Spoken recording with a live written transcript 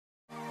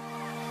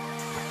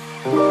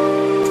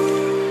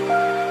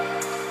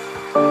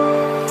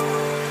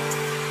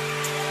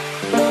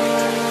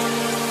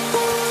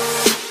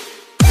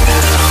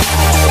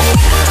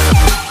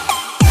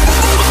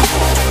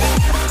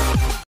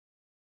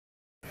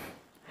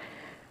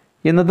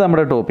ഇന്നത്തെ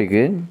നമ്മുടെ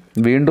ടോപ്പിക്ക്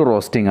വീണ്ടും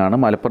റോസ്റ്റിംഗ് ആണ്.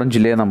 മലപ്പുറം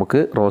ജില്ലയെ നമുക്ക്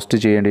റോസ്റ്റ്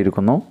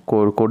ചെയ്യേണ്ടിയിരിക്കുന്നു.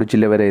 കോഴിക്കോട്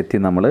ജില്ല വരെ എത്തി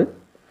നമ്മൾ.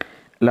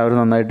 എല്ലാവരും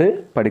നന്നായിട്ട്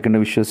പഠിക്കേണ്ടി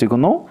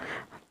വിശ്വസിക്കുന്നു.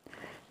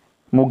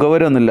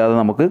 മുഖവരൊന്നുമില്ലാതെ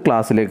നമുക്ക്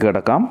ക്ലാസ്സിലേക്ക്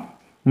കിടക്കാം.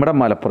 നമ്മുടെ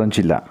മലപ്പുറം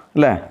ജില്ല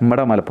അല്ലേ,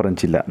 നമ്മുടെ മലപ്പുറം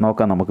ജില്ല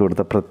നോക്കാം. നമുക്ക്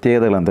ഇവിടുത്തെ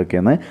പ്രത്യേകതകൾ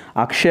എന്തൊക്കെയാണ്.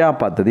 അക്ഷയ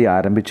പദ്ധതി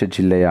ആരംഭിച്ച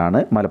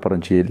ജില്ലയാണ്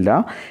മലപ്പുറം ജില്ല.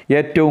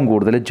 ഏറ്റവും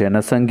കൂടുതൽ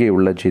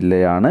ജനസംഖ്യയുള്ള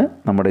ജില്ലയാണ്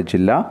നമ്മുടെ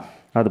ജില്ല.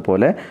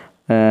 അതുപോലെ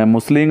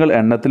മുസ്ലിങ്ങൾ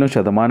എണ്ണത്തിലും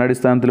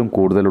ശതമാനാടിസ്ഥാനത്തിലും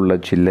കൂടുതലുള്ള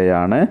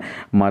ജില്ലയാണ്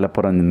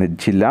മലപ്പുറം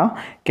ജില്ല.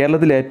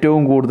 കേരളത്തിൽ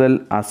ഏറ്റവും കൂടുതൽ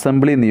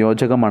അസംബ്ലി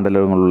നിയോജക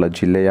മണ്ഡലങ്ങളുള്ള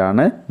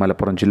ജില്ലയാണ്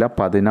മലപ്പുറം ജില്ല.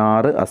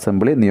 16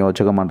 അസംബ്ലി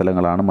നിയോജക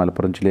മണ്ഡലങ്ങളാണ്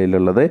മലപ്പുറം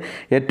ജില്ലയിലുള്ളത്.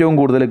 ഏറ്റവും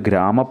കൂടുതൽ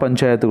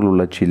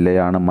ഗ്രാമപഞ്ചായത്തുകളുള്ള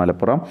ജില്ലയാണ്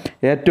മലപ്പുറം.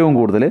 ഏറ്റവും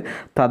കൂടുതൽ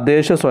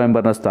തദ്ദേശ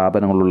സ്വയംഭരണ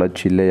സ്ഥാപനങ്ങളുള്ള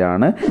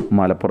ജില്ലയാണ്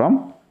മലപ്പുറം.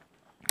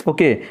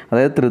 ഓക്കെ,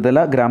 അതായത്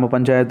ത്രിതല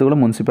ഗ്രാമപഞ്ചായത്തുകളും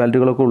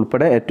മുനിസിപ്പാലിറ്റികളൊക്കെ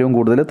ഉൾപ്പെടെ ഏറ്റവും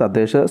കൂടുതൽ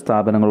തദ്ദേശ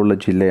സ്ഥാപനങ്ങളുള്ള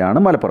ജില്ലയാണ്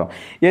മലപ്പുറം.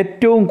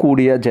 ഏറ്റവും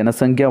കൂടിയ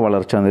ജനസംഖ്യ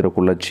വളർച്ചാ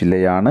നിരക്കുള്ള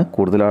ജില്ലയാണ്.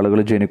 കൂടുതൽ ആളുകൾ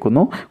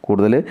ജനിക്കുന്നു,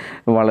 കൂടുതൽ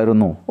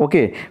വളരുന്നു.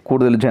 ഓക്കെ,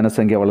 കൂടുതൽ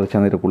ജനസംഖ്യ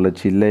വളർച്ചാ നിരക്കുള്ള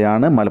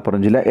ജില്ലയാണ് മലപ്പുറം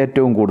ജില്ല.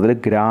 ഏറ്റവും കൂടുതൽ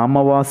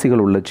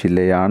ഗ്രാമവാസികളുള്ള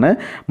ജില്ലയാണ്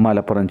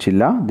മലപ്പുറം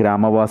ജില്ല.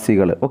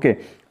 ഗ്രാമവാസികൾ. ഓക്കെ,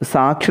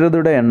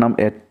 സാക്ഷരതയുടെ എണ്ണം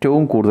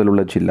ഏറ്റവും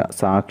കൂടുതലുള്ള ജില്ല.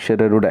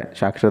 സാക്ഷരരുടെ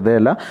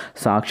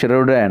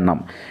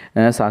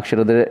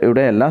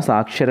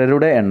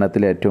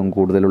എണ്ണത്തിൽ ഏറ്റവും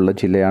കൂടുതലുള്ള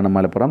ജില്ലയാണ്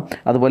മലപ്പുറം.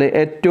 അതുപോലെ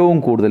ഏറ്റവും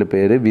കൂടുതൽ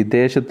പേര്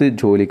വിദേശത്ത്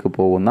ജോലിക്ക്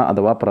പോകുന്ന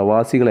അഥവാ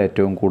പ്രവാസികൾ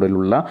ഏറ്റവും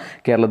കൂടുതലുള്ള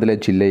കേരളത്തിലെ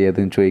ജില്ല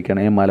ഏതെന്ന്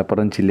ചോദിക്കുകയാണെങ്കിൽ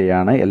മലപ്പുറം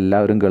ജില്ലയാണ്.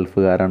 എല്ലാവരും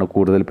ഗൾഫുകാരാണ്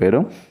കൂടുതൽ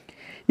പേരും.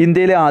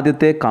 ഇന്ത്യയിലെ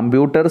ആദ്യത്തെ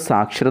കമ്പ്യൂട്ടർ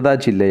സാക്ഷരതാ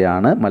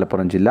ജില്ലയാണ്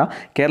മലപ്പുറം ജില്ല.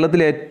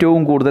 കേരളത്തിലെ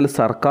ഏറ്റവും കൂടുതൽ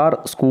സർക്കാർ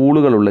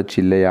സ്കൂളുകളുള്ള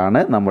ജില്ലയാണ്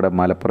നമ്മുടെ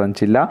മലപ്പുറം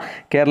ജില്ല.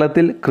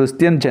 കേരളത്തിൽ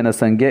ക്രിസ്ത്യൻ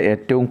ജനസംഖ്യ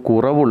ഏറ്റവും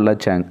കുറവുള്ള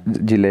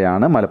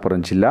ജില്ലയാണ്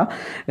മലപ്പുറം ജില്ല.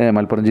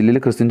 മലപ്പുറം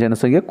ജില്ലയിൽ ക്രിസ്ത്യൻ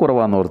ജനസംഖ്യ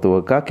കുറവാണെന്ന് ഓർത്ത്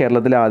വെക്കുക.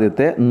 കേരളത്തിലെ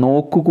ആദ്യത്തെ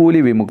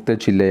നോക്കുകൂലി വിമുക്ത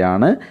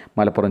ജില്ലയാണ്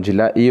മലപ്പുറം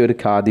ജില്ല. ഈ ഒരു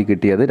ഖാദി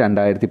കിട്ടിയത്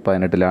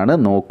 2018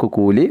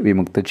 നോക്കുകൂലി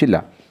വിമുക്ത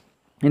ജില്ല.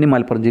 ഇനി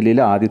മലപ്പുറം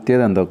ജില്ലയിലെ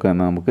ആദ്യത്തേത്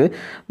എന്തൊക്കെയെന്ന് നമുക്ക്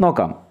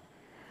നോക്കാം.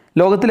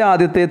 ലോകത്തിലെ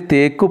ആദ്യത്തെ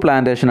തേക്കു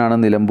പ്ലാന്റേഷനാണ്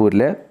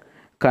നിലമ്പൂരിലെ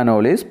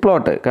കനോലിസ്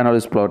പ്ലോട്ട്.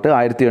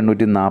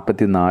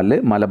 1844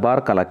 മലബാർ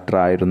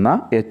കളക്ടറായിരുന്ന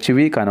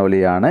HV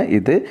കനോലിയാണ്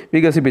ഇത്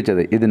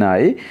വികസിപ്പിച്ചത്.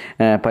 ഇതിനായി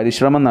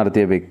പരിശ്രമം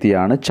നടത്തിയ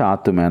വ്യക്തിയാണ്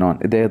ചാത്തുമേനോൻ.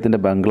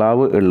 ഇദ്ദേഹത്തിൻ്റെ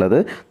ബംഗ്ലാവ് ഉള്ളത്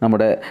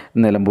നമ്മുടെ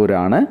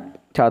നിലമ്പൂരാണ്.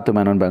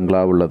 ചാത്തുമേനോൻ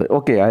ബംഗ്ലാവ് ഉള്ളത്.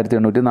 ഓക്കെ,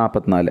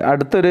 1844.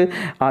 അടുത്തൊരു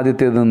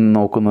ആദ്യത്തേത്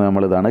നോക്കുന്നത്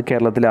നമ്മളിതാണ്.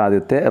 കേരളത്തിലെ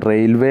ആദ്യത്തെ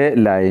റെയിൽവേ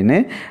ലൈന്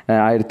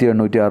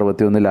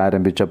 1861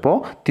 ആരംഭിച്ചപ്പോൾ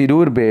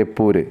തിരൂർ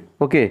ബേപ്പൂർ.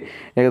 ഓക്കെ,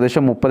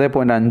 ഏകദേശം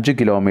 30.5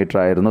 കിലോമീറ്റർ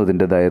ആയിരുന്നു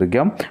ഇതിൻ്റെ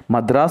ദൈർഘ്യം.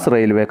 മദ്രാസ്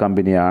റെയിൽവേ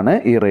കമ്പനിയാണ്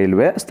ഈ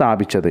റെയിൽവേ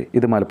സ്ഥാപിച്ചത്.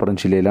 ഇത് മലപ്പുറം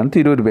ജില്ലയിലാണ്,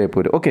 തിരൂർ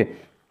ബേപ്പൂർ. ഓക്കെ,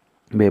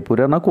 ബേപ്പൂർ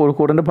പറഞ്ഞാൽ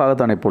കോഴിക്കോടിൻ്റെ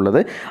ഭാഗത്താണ് ഇപ്പോൾ ഉള്ളത്.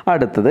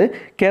 അടുത്തത്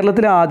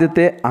കേരളത്തിലെ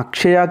ആദ്യത്തെ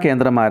അക്ഷയ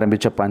കേന്ദ്രം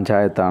ആരംഭിച്ച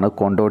പഞ്ചായത്താണ്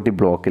കൊണ്ടോട്ടി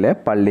ബ്ലോക്കിലെ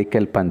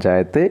പള്ളിക്കൽ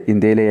പഞ്ചായത്ത്.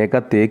 ഇന്ത്യയിലെ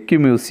ഏക തേക്ക്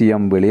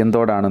മ്യൂസിയം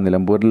വെളിയന്തോടാണ്.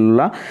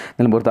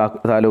 നിലമ്പൂർ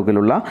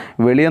താലൂക്കിലുള്ള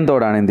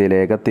വെളിയന്തോടാണ് ഇന്ത്യയിലെ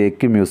ഏക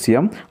തേക്ക്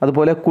മ്യൂസിയം.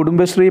 അതുപോലെ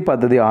കുടുംബശ്രീ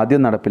പദ്ധതി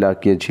ആദ്യം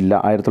നടപ്പിലാക്കിയ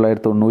ജില്ല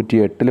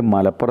 1998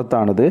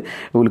 മലപ്പുറത്താണിത്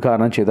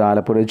ഉദ്ഘാടനം ചെയ്തത്.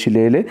 ആലപ്പുഴ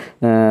ജില്ലയിൽ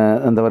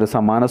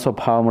സമാന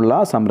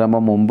സ്വഭാവമുള്ള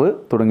സംരംഭം മുമ്പ്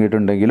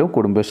തുടങ്ങിയിട്ടുണ്ടെങ്കിലും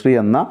കുടുംബശ്രീ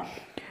എന്ന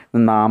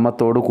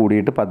നാമത്തോട്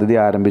കൂടിയിട്ട് പദ്ധതി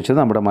ആരംഭിച്ചത്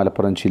നമ്മുടെ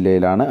മലപ്പുറം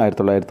ജില്ലയിലാണ്.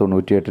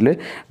 1998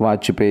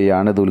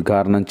 വാജ്പേയിയാണ് ഇത്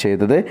ഉദ്ഘാടനം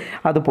ചെയ്തത്.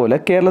 അതുപോലെ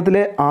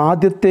കേരളത്തിലെ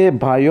ആദ്യത്തെ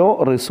ബയോ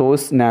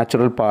റിസോഴ്സ്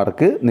നാച്ചുറൽ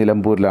പാർക്ക്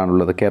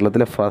നിലമ്പൂരിലാണുള്ളത്.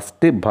 കേരളത്തിലെ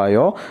first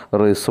bio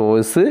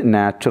resource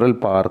natural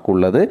park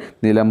ഉള്ളത്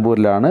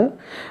നിലമ്പൂരിലാണ്.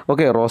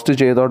 Okay, roast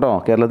ചെയ്തോട്ടോ.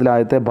 കേരളത്തിലെ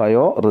ആദ്യത്തെ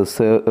ബയോ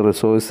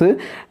റിസോഴ്സ്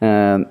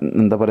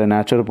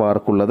നാച്ചുറൽ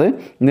പാർക്ക് ഉള്ളത്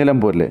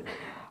നിലമ്പൂരിൽ.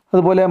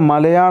 അതുപോലെ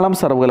മലയാളം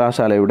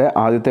സർവകലാശാലയുടെ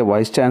ആദ്യത്തെ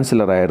വൈസ്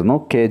ചാൻസലറായിരുന്നു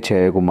K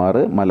ജയകുമാർ.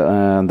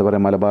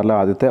 മലബാറിലെ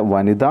ആദ്യത്തെ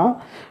വനിതാ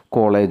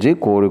കോളേജ്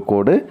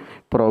കോഴിക്കോട്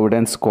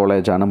പ്രൊവിഡൻസ്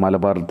കോളേജാണ്.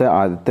 മലബാറിലത്തെ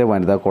ആദ്യത്തെ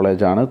വനിതാ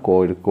കോളേജാണ്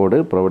കോഴിക്കോട്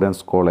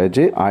പ്രൊവിഡൻസ്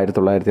കോളേജ്.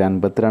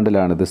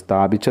 1952 ഇത്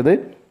സ്ഥാപിച്ചത്.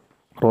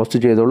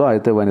 റോസ്റ്റ് ചെയ്തോളൂ.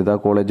 ആദ്യത്തെ വനിതാ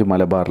കോളേജ്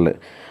മലബാറിൽ.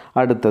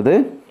 അടുത്തത്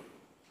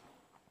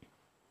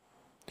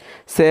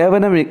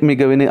സേവന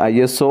മികവിന്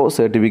ISO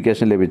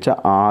സർട്ടിഫിക്കേഷൻ ലഭിച്ച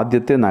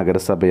ആദ്യത്തെ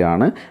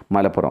നഗരസഭയാണ്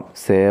മലപ്പുറം.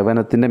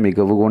 സേവനത്തിൻ്റെ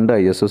മികവ് കൊണ്ട്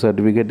ISO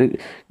സർട്ടിഫിക്കറ്റ്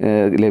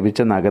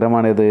ലഭിച്ച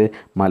നഗരമാണിത്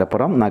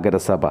മലപ്പുറം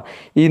നഗരസഭ.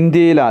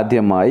 ഇന്ത്യയിൽ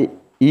ആദ്യമായി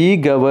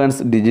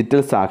ഗവേൺസ്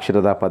ഡിജിറ്റൽ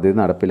സാക്ഷരതാ പദ്ധതി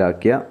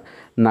നടപ്പിലാക്കിയ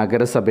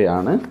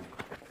നഗരസഭയാണ്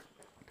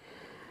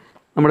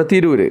നമ്മുടെ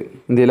തിരൂർ.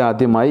 ഇന്ത്യയിൽ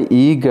ആദ്യമായി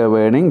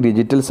ഗവേണിംഗ്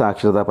ഡിജിറ്റൽ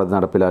സാക്ഷരതാ പദ്ധതി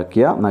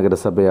നടപ്പിലാക്കിയ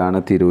നഗരസഭയാണ്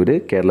തിരൂർ.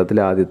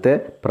 കേരളത്തിലെ ആദ്യത്തെ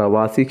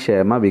പ്രവാസി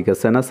ക്ഷേമ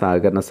വികസന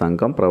സഹകരണ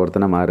സംഘം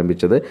പ്രവർത്തനം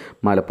ആരംഭിച്ചത്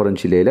മലപ്പുറം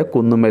ജില്ലയിലെ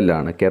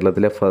കുന്നുമ്മലിലാണ്.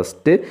 കേരളത്തിലെ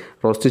ഫസ്റ്റ്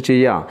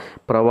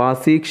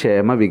പ്രവാസി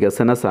ക്ഷേമ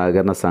വികസന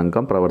സഹകരണ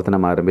സംഘം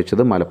പ്രവർത്തനം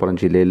ആരംഭിച്ചത് മലപ്പുറം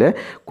ജില്ലയിലെ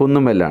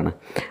കുന്നുമ്മലിലാണ്.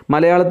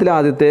 മലയാളത്തിലെ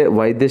ആദ്യത്തെ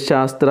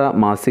വൈദ്യശാസ്ത്ര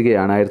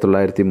മാസികയാണ്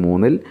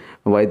 1903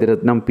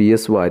 വൈദ്യരത്നം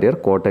PS വാര്യർ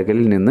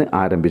കോട്ടക്കലിൽ നിന്ന്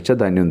ആരംഭിച്ച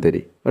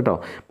ധന്വന്തരി. കേട്ടോ,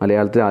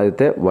 മലയാളത്തിലെ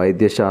ആദ്യത്തെ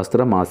വൈദ്യശാസ്ത്ര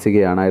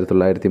മാസികയാണ്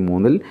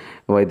 1903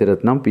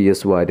 വൈദ്യരത്നം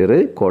PS വാര്യർ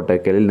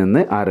കോട്ടക്കലിൽ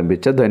നിന്ന്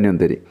ആരംഭിച്ച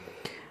ധന്വന്തരി.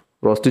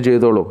 റോസ്റ്റ്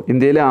ചെയ്തോളൂ.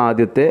 ഇന്ത്യയിലെ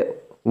ആദ്യത്തെ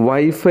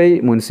വൈഫൈ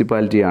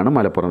മുനിസിപ്പാലിറ്റിയാണ്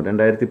മലപ്പുറം.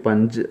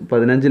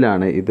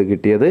 2015 ഇത്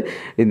കിട്ടിയത്.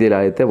 ഇന്ത്യയിലെ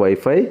ആദ്യത്തെ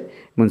വൈഫൈ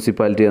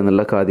മുനിസിപ്പാലിറ്റി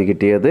എന്നുള്ള ഖാദി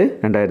കിട്ടിയത്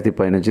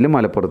 2015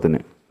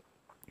 മലപ്പുറത്തിന്.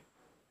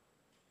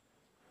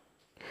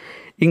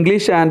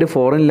 ഇംഗ്ലീഷ് ആൻഡ്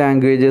ഫോറിൻ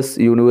ലാംഗ്വേജസ്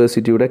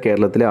യൂണിവേഴ്സിറ്റിയുടെ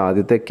കേരളത്തിലെ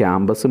ആദ്യത്തെ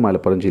ക്യാമ്പസ്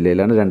മലപ്പുറം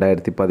ജില്ലയിലാണ്.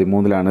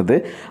 2013 ഇത്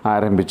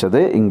ആരംഭിച്ചത്.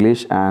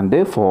 ഇംഗ്ലീഷ്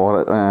ആൻഡ്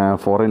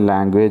ഫോറിൻ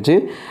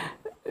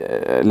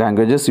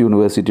ലാംഗ്വേജസ്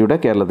യൂണിവേഴ്സിറ്റിയുടെ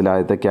കേരളത്തിലെ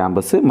ആദ്യത്തെ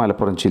ക്യാമ്പസ്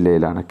മലപ്പുറം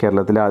ജില്ലയിലാണ്.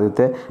 കേരളത്തിലെ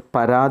ആദ്യത്തെ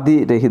പരാതി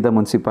രഹിത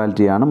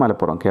മുനിസിപ്പാലിറ്റിയാണ്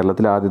മലപ്പുറം.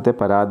 കേരളത്തിലെ ആദ്യത്തെ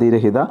പരാതി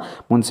രഹിത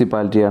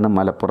മുനിസിപ്പാലിറ്റിയാണ്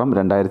മലപ്പുറം.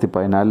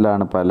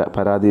 2014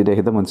 പരാതി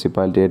രഹിത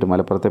മുനിസിപ്പാലിറ്റിയായിട്ട്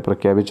മലപ്പുറത്തെ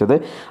പ്രഖ്യാപിച്ചത്.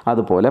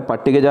 അതുപോലെ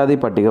പട്ടികജാതി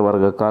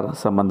പട്ടികവർഗക്കാർ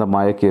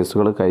സംബന്ധമായ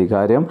കേസുകൾ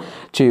കൈകാര്യം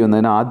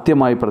ചെയ്യുന്നതിന്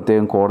ആദ്യമായി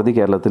പ്രത്യേകം കോടതി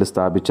കേരളത്തിൽ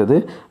സ്ഥാപിച്ചത്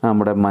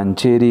നമ്മുടെ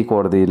മഞ്ചേരി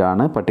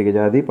കോടതിയിലാണ്.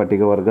 പട്ടികജാതി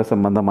പട്ടികവർഗ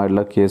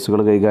സംബന്ധമായുള്ള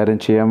കേസുകൾ കൈകാര്യം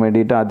ചെയ്യാൻ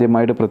വേണ്ടിയിട്ട്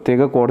ആദ്യമായിട്ട്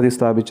പ്രത്യേക കോടതി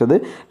സ്ഥാപിച്ചത്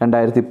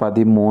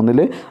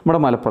 2013 നമ്മുടെ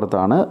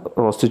മലപ്പുറത്താണ്.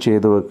 റോസ്റ്റ്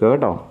ചെയ്ത് വെക്കുക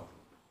കേട്ടോ.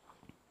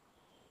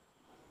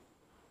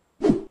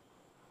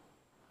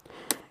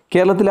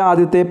 കേരളത്തിലെ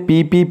ആദ്യത്തെ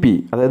PPP,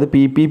 അതായത്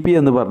PPP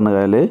എന്ന്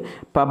പറഞ്ഞാൽ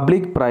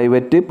പബ്ലിക്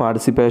പ്രൈവറ്റ്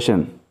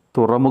പാർട്ടിസിപ്പേഷൻ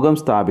തുറമുഖം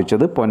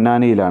സ്ഥാപിച്ചത്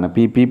പൊന്നാനിയിലാണ്.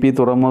 PPP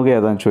തുറമുഖം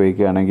ഏതാണെന്ന്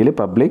ചോദിക്കുകയാണെങ്കിൽ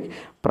പബ്ലിക്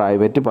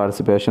പ്രൈവറ്റ്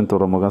പാർട്ടിസിപ്പേഷൻ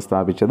തുറമുഖം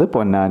സ്ഥാപിച്ചത്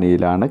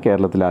പൊന്നാനിയിലാണ്.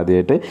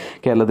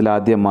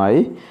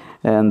 കേരളത്തിലാദ്യമായി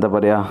എന്താ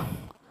പറയുക,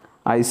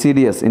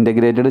 ICDS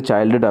integrated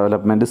child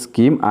development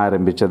scheme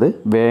ആരംഭിച്ചത്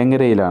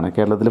വേങ്ങരയിലാണ്.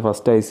 കേരളത്തിൽ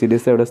ഫസ്റ്റ്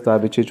ICDS എവിടെ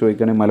സ്ഥാപിച്ച്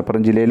ചോദിക്കുകയാണെങ്കിൽ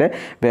മലപ്പുറം ജില്ലയിലെ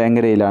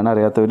വേങ്ങരയിലാണ്.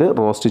 അറിയാത്തവർ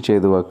റോസ്റ്റ്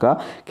ചെയ്ത് വെക്കുക.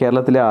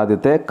 കേരളത്തിലെ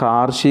ആദ്യത്തെ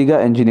കാർഷിക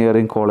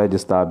എഞ്ചിനീയറിംഗ്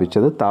കോളേജ്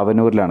സ്ഥാപിച്ചത്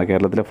തവനൂരിലാണ്.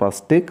 കേരളത്തിലെ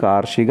ഫസ്റ്റ്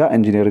കാർഷിക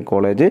എഞ്ചിനീയറിംഗ്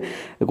കോളേജ്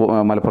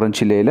മലപ്പുറം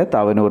ജില്ലയിലെ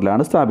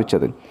തവനൂരിലാണ്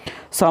സ്ഥാപിച്ചത്.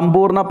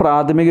 സമ്പൂർണ്ണ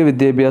പ്രാഥമിക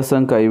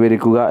വിദ്യാഭ്യാസം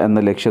കൈവരിക്കുക എന്ന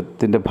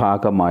ലക്ഷ്യത്തിൻ്റെ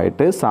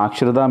ഭാഗമായിട്ട്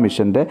സാക്ഷരതാ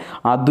മിഷൻ്റെ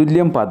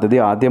അതുല്യം പദ്ധതി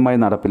ആദ്യമായി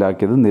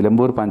നടപ്പിലാക്കിയത്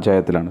നിലമ്പൂർ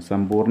പഞ്ചായത്തിലാണ്.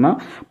 സമ്പൂർണ്ണ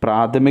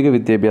പ്രാഥമിക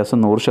വിദ്യാഭ്യാസം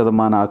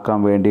 100% ആക്കാൻ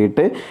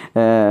വേണ്ടിയിട്ട്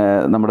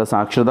നമ്മുടെ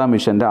സാക്ഷരതാ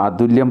മിഷൻ്റെ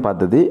അതുല്യം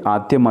പദ്ധതി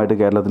ആദ്യമായിട്ട്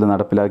കേരളത്തിൽ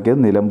നടപ്പിലാക്കിയത്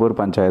നിലമ്പൂർ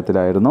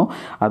പഞ്ചായത്തിലായിരുന്നു.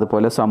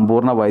 അതുപോലെ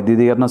സമ്പൂർണ്ണ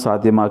വൈദ്യുതീകരണം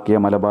സാധ്യമാക്കിയ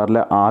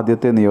മലബാറിലെ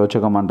ആദ്യത്തെ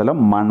നിയോജക മണ്ഡലം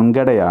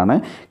മൺകടയാണ്.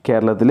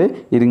 കേരളത്തിൽ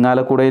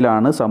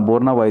ഇരിങ്ങാലക്കുടയിലാണ്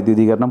സമ്പൂർണ്ണ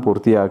വൈദ്യുതീകരണം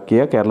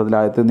പൂർത്തിയാക്കിയ കേരളത്തിലെ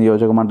ആദ്യത്തെ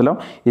നിയോജക മണ്ഡലം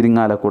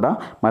ഇരിങ്ങാലക്കുട.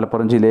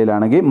 മലപ്പുറം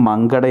ജില്ലയിലാണെങ്കിൽ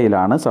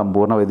മങ്കടയിലാണ്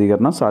സമ്പൂർണ്ണ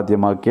വൈദ്യുതീകരണം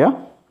സാധ്യമാക്കിയ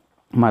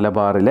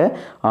മലബാറിലെ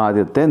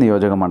ആദ്യത്തെ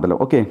നിയോജക മണ്ഡലം.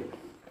 ഓക്കെ,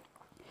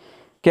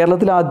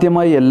 കേരളത്തിൽ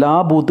ആദ്യമായി എല്ലാ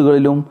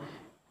ബൂത്തുകളിലും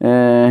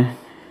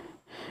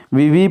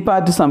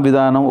VVPAT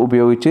സംവിധാനം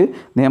ഉപയോഗിച്ച്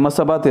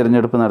നിയമസഭാ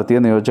തിരഞ്ഞെടുപ്പ് നടത്തിയ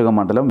നിയോജക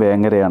മണ്ഡലം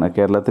വേങ്ങരയാണ്.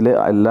 കേരളത്തിലെ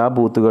എല്ലാ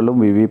ബൂത്തുകളിലും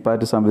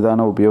VVPAT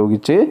സംവിധാനം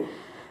ഉപയോഗിച്ച്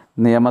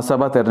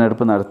നിയമസഭാ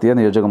തിരഞ്ഞെടുപ്പ് നടത്തിയ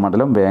നിയോജക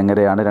മണ്ഡലം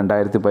വേങ്ങരയാണ്.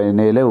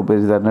 2017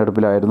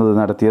 ഉപതിരഞ്ഞെടുപ്പിലായിരുന്നു ഇത്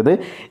നടത്തിയത്.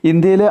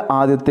 ഇന്ത്യയിലെ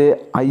ആദ്യത്തെ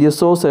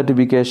ISO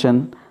സർട്ടിഫിക്കേഷൻ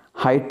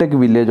ഹൈടെക്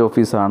വില്ലേജ്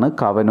ഓഫീസാണ്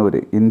കവനൂർ.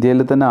 ഇന്ത്യയിൽ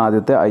തന്നെ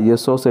ആദ്യത്തെ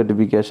ISO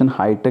സർട്ടിഫിക്കേഷൻ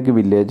ഹൈടെക്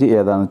വില്ലേജ്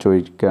ഏതാണെന്ന്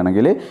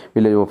ചോദിക്കുകയാണെങ്കിൽ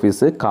വില്ലേജ്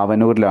ഓഫീസ്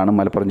കവനൂരിലാണ്.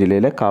 മലപ്പുറം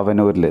ജില്ലയിലെ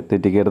കവനൂരിൽ,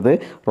 തെറ്റിക്കരുത്,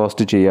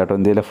 റോസ്റ്റ് ചെയ്യാട്ടോ.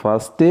 ഇന്ത്യയിലെ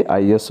first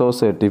ISO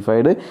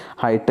certified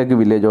hi tech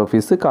village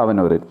office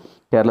Kavanur.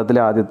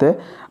 കേരളത്തിലെ ആദ്യത്തെ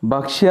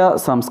ഭക്ഷ്യ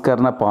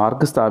സംസ്കരണ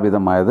പാർക്ക്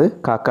സ്ഥാപിതമായത്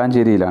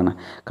കാക്കാഞ്ചേരിയിലാണ്.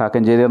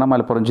 കാക്കാഞ്ചേരി എന്ന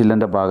മലപ്പുറം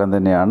ജില്ലേൻ്റെ ഭാഗം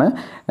തന്നെയാണ്.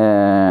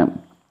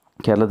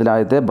 കേരളത്തിലെ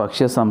ആദ്യത്തെ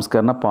ഭക്ഷ്യ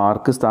സംസ്കരണ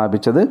പാർക്ക്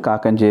സ്ഥാപിച്ചത്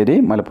കാക്കഞ്ചേരി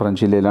മലപ്പുറം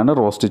ജില്ലയിലാണ്.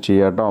 റോസ്റ്റ്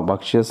ചെയ്യാട്ടോ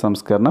ഭക്ഷ്യ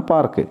സംസ്കരണ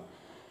പാർക്ക്.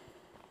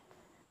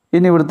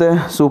 ഇനി ഇവിടുത്തെ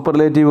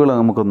സൂപ്പർലേറ്റീവുകൾ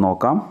നമുക്ക്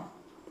നോക്കാം.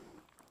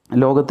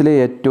 ലോകത്തിലെ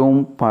ഏറ്റവും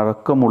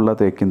പഴക്കമുള്ള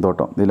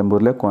തേക്കിൻതോട്ടം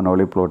നിലമ്പൂരിലെ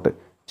കൊനോളി പ്ലോട്ട്,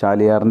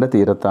 ചാലിയാറിൻ്റെ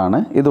തീരത്താണ്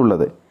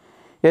ഇതുള്ളത്.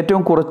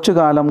 ഏറ്റവും കുറച്ചു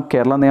കാലം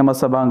കേരള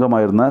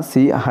നിയമസഭാംഗമായിരുന്ന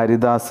C.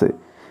 ഹരിദാസ്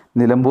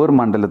നിലമ്പൂർ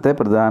മണ്ഡലത്തെ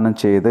പ്രതിദാനം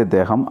ചെയ്ത്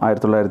ഇദ്ദേഹം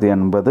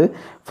 1980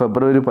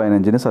 ഫെബ്രുവരി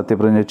 15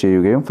 സത്യപ്രതിജ്ഞ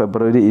ചെയ്യുകയും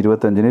ഫെബ്രുവരി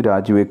 25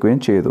 രാജിവെക്കുകയും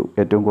ചെയ്തു.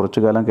 ഏറ്റവും കുറച്ചു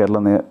കാലം കേരള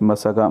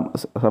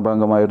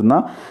നിയമസഭാംഗമായിരുന്ന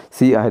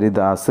C.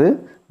 ഹരിദാസ്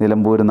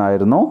നിലമ്പൂരിൽ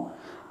നിന്നായിരുന്നു.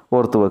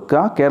 ഓർത്തു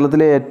വെക്കുക.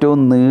 കേരളത്തിലെ ഏറ്റവും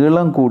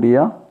നീളം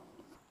കൂടിയ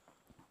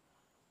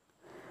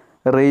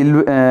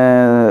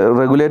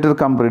റെഗുലേറ്റർ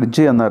കം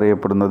ബ്രിഡ്ജ്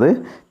എന്നറിയപ്പെടുന്നത്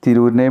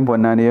തിരൂരിനെയും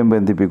പൊന്നാനിയെയും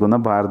ബന്ധിപ്പിക്കുന്ന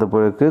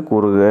ഭാരതപ്പുഴയ്ക്ക്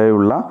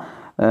കുറുകെയുള്ള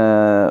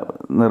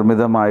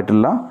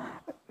നിർമ്മിതമായിട്ടുള്ള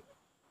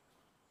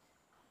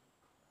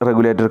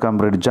റെഗുലേറ്റർ കം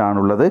ബ്രിഡ്ജ്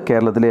ആണുള്ളത്.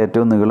 കേരളത്തിലെ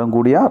ഏറ്റവും നീളം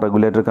കൂടിയ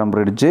റെഗുലേറ്റർ കം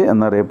ബ്രിഡ്ജ്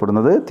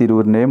എന്നറിയപ്പെടുന്നത്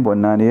തിരൂരിനെയും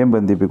പൊന്നാനിയെയും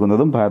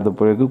ബന്ധിപ്പിക്കുന്നതും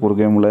ഭാരതപ്പുഴയ്ക്ക്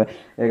കുറുകെയുമുള്ള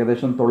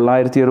ഏകദേശം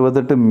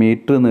 978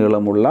 മീറ്റർ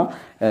നീളമുള്ള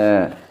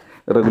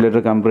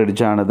റെഗുലേറ്റർ കം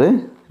ബ്രിഡ്ജാണിത്.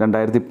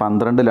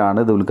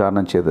 2012 ഇത്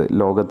ഉദ്ഘാടനം ചെയ്തത്.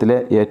 ലോകത്തിലെ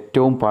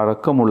ഏറ്റവും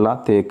പഴക്കമുള്ള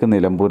തേക്ക്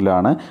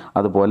നിലമ്പൂരിലാണ്.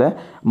 അതുപോലെ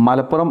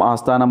മലപ്പുറം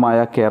ആസ്ഥാനമായ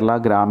കേരള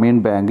ഗ്രാമീൺ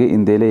ബാങ്ക്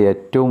ഇന്ത്യയിലെ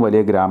ഏറ്റവും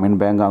വലിയ ഗ്രാമീൺ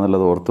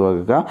ബാങ്കാണെന്നുള്ളത് ഓർത്തു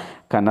വെക്കുക.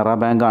 കനറ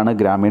ബാങ്കാണ്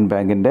ഗ്രാമീൺ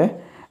ബാങ്കിൻ്റെ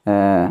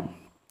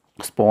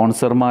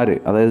സ്പോൺസർമാർ.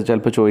 അതായത്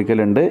ചിലപ്പോൾ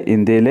ചോദിക്കലുണ്ട്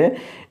ഇന്ത്യയിലെ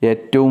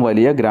ഏറ്റവും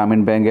വലിയ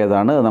ഗ്രാമീൺ ബാങ്ക്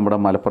ഏതാണ്? നമ്മുടെ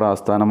മലപ്പുറം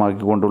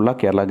ആസ്ഥാനമാക്കിക്കൊണ്ടുള്ള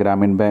കേരള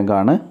ഗ്രാമീൺ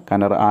ബാങ്കാണ്.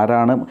 കനറ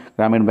ആരാണ്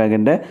ഗ്രാമീൺ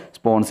ബാങ്കിൻ്റെ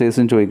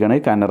സ്പോൺസേഴ്സും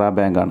ചോദിക്കുകയാണെങ്കിൽ കനറ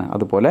ബാങ്കാണ്.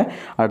 അതുപോലെ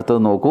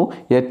അടുത്തത് നോക്കൂ,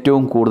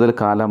 ഏറ്റവും കൂടുതൽ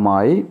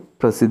കാലമായി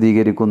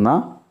പ്രസിദ്ധീകരിക്കുന്ന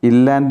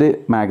ഇൻലാൻഡ്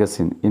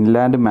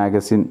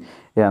മാഗസിൻ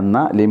എന്ന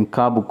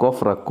ലിംക ബുക്ക്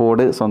ഓഫ്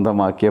റെക്കോർഡ്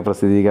സ്വന്തമാക്കിയ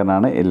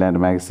പ്രസിദ്ധീകരണമാണ്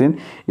ഇൻലാൻഡ് മാഗസിൻ.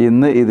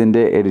 ഇന്ന്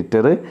ഇതിൻ്റെ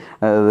എഡിറ്റർ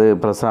അത്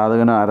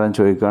പ്രസാധകനും ആരാന്ന്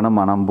ചോദിക്കുകയാണ്,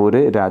 മണമ്പൂർ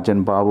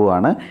രാജൻ ബാബു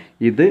ആണ്.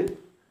 ഇത്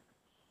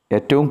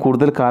ഏറ്റവും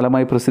കൂടുതൽ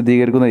കാലമായി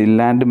പ്രസിദ്ധീകരിക്കുന്ന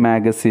ഇൻലാൻഡ്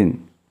മാഗസിൻ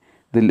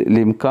ഇത്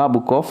ലിംക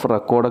ബുക്ക് ഓഫ്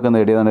റെക്കോർഡൊക്കെ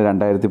നേടിയതാണ്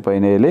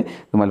 2017.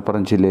 ഇത്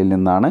മലപ്പുറം ജില്ലയിൽ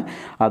നിന്നാണ്.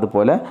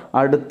 അതുപോലെ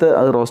അടുത്ത്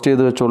അത് റോസ്റ്റ്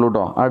ചെയ്ത് വെച്ചോളൂ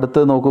കേട്ടോ.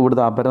 അടുത്ത് നോക്കൂ,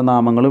 ഇവിടുത്തെ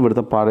അപരനാമങ്ങളും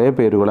ഇവിടുത്തെ പഴയ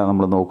പേരുകളാണ്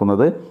നമ്മൾ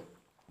നോക്കുന്നത്.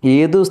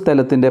 ഏതു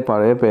സ്ഥലത്തിൻ്റെ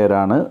പഴയ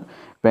പേരാണ്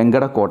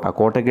വെങ്കടക്കോട്ട?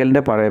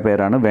 കോട്ടയ്ക്കലിൻ്റെ പഴയ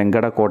പേരാണ്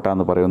വെങ്കടക്കോട്ട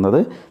എന്ന് പറയുന്നത്.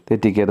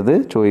 തെറ്റിക്കരുത്,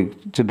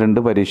 ചോദിച്ചിട്ടുണ്ട്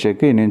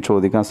പരീക്ഷയ്ക്ക്, ഇനിയും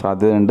ചോദിക്കാൻ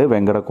സാധ്യതയുണ്ട്.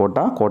 വെങ്കടക്കോട്ട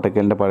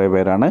കോട്ടയ്ക്കലിൻ്റെ പഴയ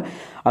പേരാണ്.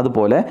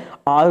 അതുപോലെ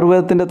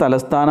ആയുർവേദത്തിൻ്റെ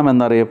തലസ്ഥാനം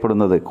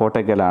എന്നറിയപ്പെടുന്നത്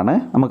കോട്ടയ്ക്കലാണ്.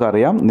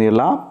 നമുക്കറിയാം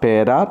നീള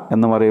പേരാർ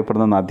എന്നും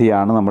അറിയപ്പെടുന്ന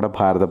നദിയാണ് നമ്മുടെ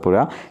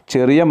ഭാരതപ്പുഴ.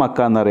 ചെറിയ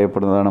മക്ക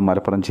എന്നറിയപ്പെടുന്നതാണ്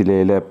മലപ്പുറം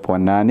ജില്ലയിലെ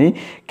പൊന്നാനി.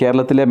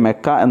 കേരളത്തിലെ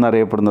മെക്ക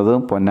എന്നറിയപ്പെടുന്നത്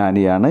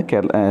പൊന്നാനിയാണ്.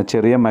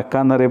 ചെറിയ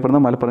മെക്ക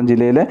എന്നറിയപ്പെടുന്നത് മലപ്പുറം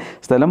ജില്ലയിലെ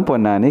സ്ഥലം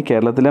പൊന്നാനി.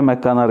 കേരളത്തിലെ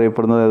മെക്ക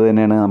എന്നറിയപ്പെടുന്നത് അത്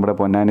തന്നെയാണ്, നമ്മുടെ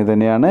പൊന്നാനി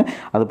തന്നെയാണ്.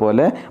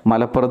 അതുപോലെ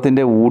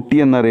മലപ്പുറത്തിൻ്റെ ഊട്ടി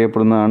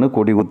എന്നറിയപ്പെടുന്നതാണ്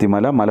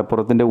കൊടികുത്തിമല.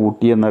 മലപ്പുറത്തിൻ്റെ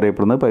ഊട്ടി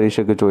എന്നറിയപ്പെടുന്നത്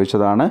പരീക്ഷയ്ക്ക്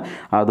ചോദിച്ചതാണ്.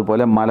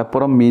 അതുപോലെ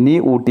മലപ്പുറം മിനി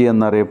ഊട്ടി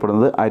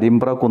എന്നറിയപ്പെടുന്നത്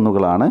അരിമ്പ്ര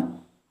കുന്നുകളാണ്.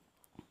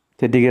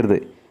 തെറ്റിക്കരുത്,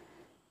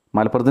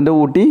 മലപ്പുറത്തിൻ്റെ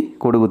ഊട്ടി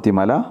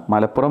കൊടുകുത്തിമല,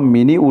 മലപ്പുറം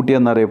മിനി ഊട്ടി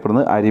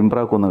എന്നറിയപ്പെടുന്നത്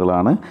അരിമ്പ്ര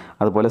കുന്നുകളാണ്.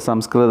 അതുപോലെ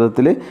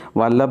സംസ്കൃതത്തിൽ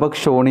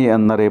വല്ലഭക്ഷോണി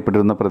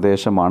എന്നറിയപ്പെട്ടിരുന്ന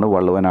പ്രദേശമാണ്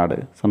വള്ളുവനാട്.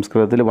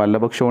 സംസ്കൃതത്തിൽ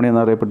വല്ലഭക്ഷോണി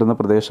എന്നറിയപ്പെട്ടിരുന്ന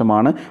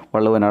പ്രദേശമാണ്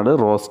വള്ളുവനാട്.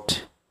 റോസ്റ്റ്.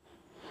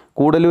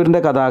 കൂടലൂരിൻ്റെ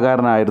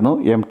കഥാകാരനായിരുന്നു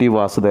MT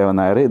വാസുദേവൻ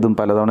നായർ. ഇതും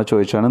പലതവണ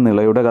ചോദിച്ചാണ്.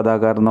 നിളയുടെ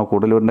കഥാകാരനോ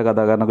കൂടലൂരിൻ്റെ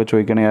കഥാകാരനൊക്കെ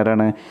ചോദിക്കണേ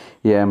ആരാണ്?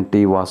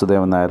 MT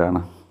വാസുദേവൻ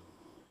നായരാണ്.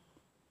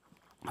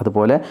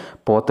 അതുപോലെ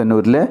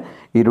പോത്തന്നൂരിലെ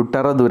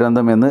ഇരുട്ടറ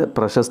ദുരന്തം എന്ന്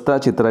പ്രശസ്ത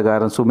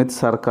ചിത്രകാരൻ സുമിത്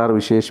സർക്കാർ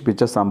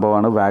വിശേഷിപ്പിച്ച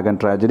സംഭവമാണ് വാഗൺ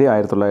ട്രാജഡി.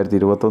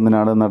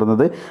 1921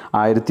 നടന്നത്.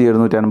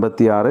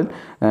 1756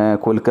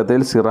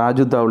 കൊൽക്കത്തയിൽ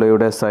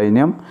സിറാജുദ്ദൗളയുടെ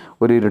സൈന്യം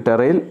ഒരു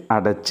ഇരുട്ടറയിൽ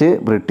അടച്ച്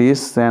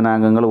ബ്രിട്ടീഷ്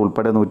സേനാംഗങ്ങൾ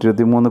ഉൾപ്പെടെ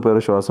 123 പേർ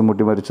ശ്വാസം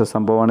മുട്ടി മരിച്ച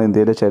സംഭവമാണ്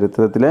ഇന്ത്യയിലെ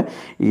ചരിത്രത്തിലെ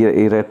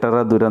ഇരുട്ടറ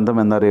ദുരന്തം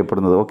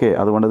എന്നറിയപ്പെടുന്നത്. ഓക്കെ,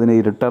 അതുകൊണ്ട് ഇതിന്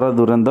ഇരുട്ടറ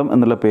ദുരന്തം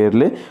എന്നുള്ള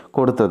പേരിൽ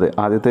കൊടുത്തത്.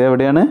 ആദ്യത്തെ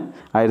എവിടെയാണ്?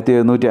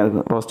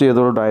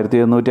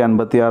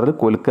 1756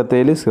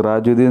 കൊൽക്കത്തയിൽ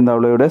സിറാജുദ്ദീൻ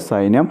ദൗളയുടെ സൈന്യം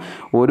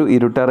ഒരു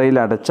ഇരുട്ടറയിൽ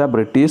അടച്ച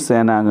ബ്രിട്ടീഷ്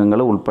സേനാംഗങ്ങൾ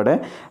ഉൾപ്പെടെ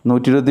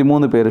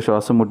 123 പേര്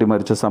ശ്വാസം മുട്ടി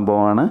മരിച്ച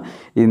സംഭവമാണ്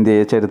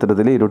ഇന്ത്യയെ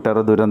ചരിത്രത്തിൽ ഇരുട്ടറ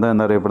ദുരന്തം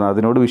എന്നറിയപ്പെടുന്നത്.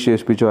 അതിനോട്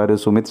വിശേഷിപ്പിച്ചു ആര്?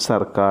 സുമിത്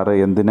സർക്കാർ.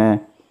 എന്തിനെ?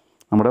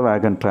 നമ്മുടെ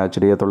വാഗൺ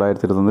ട്രാജഡിയെ,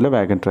 1921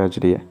 വാഗൺ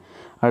ട്രാജഡിയെ.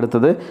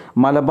 അടുത്തത്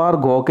മലബാർ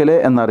ഗോഖലെ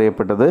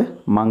എന്നറിയപ്പെട്ടത്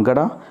മങ്കട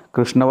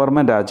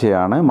കൃഷ്ണവർമ്മൻ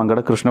രാജയാണ്. മങ്കട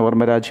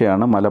കൃഷ്ണവർമ്മ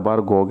രാജയാണ്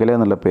മലബാർ ഗോഖലെ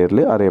എന്നുള്ള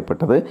പേരിൽ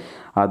അറിയപ്പെട്ടത്.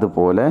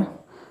 അതുപോലെ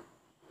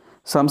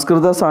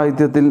സംസ്കൃത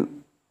സാഹിത്യത്തിൽ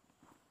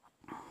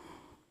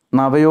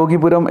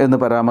നവയോഗിപുരം എന്ന്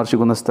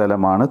പരാമർശിക്കുന്ന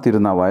സ്ഥലമാണ്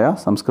തിരുനാവായ.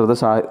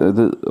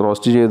 ഇത്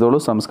റോസ്റ്റ് ചെയ്തോളൂ.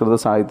 സംസ്കൃത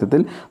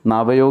സാഹിത്യത്തിൽ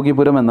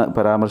നവയോഗിപുരം എന്ന്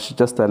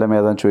പരാമർശിച്ച സ്ഥലം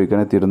ഏതാണെന്ന്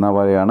ചോദിക്കുകയാണെങ്കിൽ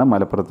തിരുനാവായയാണ്.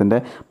 മലപ്പുറത്തിൻ്റെ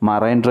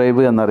മറൈൻ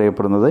ഡ്രൈവ്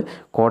എന്നറിയപ്പെടുന്നത്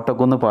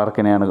കോട്ടക്കുന്ന്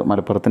പാർക്കിനെയാണ്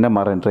മലപ്പുറത്തിൻ്റെ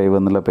മറൈൻ ഡ്രൈവ്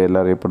എന്നുള്ള പേരിൽ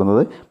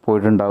അറിയപ്പെടുന്നത്.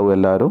 പോയിട്ടുണ്ടാവും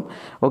എല്ലാവരും.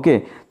 ഓക്കെ,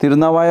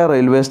 തിരുനാവായ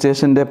റെയിൽവേ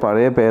സ്റ്റേഷൻ്റെ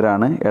പഴയ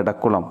പേരാണ്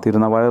എടക്കുളം.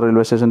 തിരുനാവായ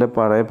റെയിൽവേ സ്റ്റേഷൻ്റെ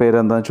പഴയ പേര്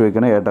എന്താണെന്ന്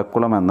ചോദിക്കുന്നത്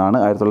എടക്കുളം എന്നാണ്.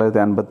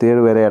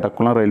 1957 വരെ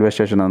എടക്കുളം റെയിൽവേ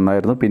സ്റ്റേഷൻ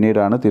എന്നായിരുന്നു.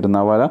 പിന്നീടാണ്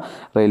തിരുനാവായ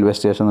റെയിൽവേ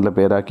സ്റ്റേഷൻ എന്നുള്ള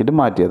പേരാക്കി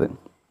മാറ്റിയത്.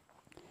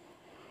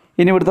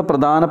 ഇനി ഇവിടുത്തെ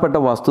പ്രധാനപ്പെട്ട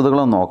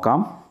വസ്തുതകളൊന്ന് നോക്കാം.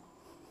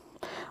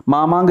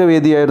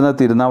 മാമാങ്കവേദിയായിരുന്ന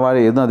തിരുനാവായ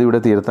ഏത് നദിയുടെ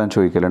തീരത്താൻ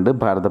ചോദിക്കലുണ്ട്?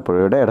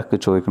 ഭാരതപ്പുഴയുടെ. ഇടയ്ക്ക്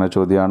ചോദിക്കുന്ന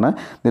ചോദ്യമാണ്.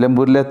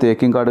 നിലമ്പൂരിലെ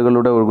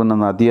തേക്കിൻകാടുകളിലൂടെ ഒഴുകുന്ന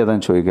നദി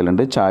ഏതാന്ന്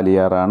ചോദിക്കലുണ്ട്?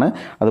 ചാലിയാറാണ്.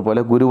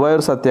 അതുപോലെ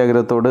ഗുരുവായൂർ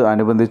സത്യാഗ്രഹത്തോട്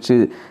അനുബന്ധിച്ച്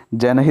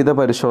ജനഹിത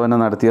പരിശോധന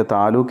നടത്തിയ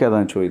താലൂക്ക്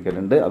ഏതാന്ന്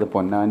ചോദിക്കലുണ്ട്? അത്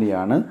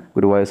പൊന്നാനിയാണ്.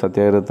 ഗുരുവായൂർ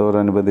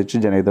സത്യാഗ്രഹത്തോടനുബന്ധിച്ച്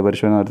ജനഹിത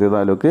പരിശോധന നടത്തിയ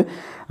താലൂക്ക്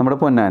നമ്മുടെ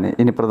പൊന്നാനി.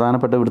 ഇനി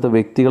പ്രധാനപ്പെട്ട ഇവിടുത്തെ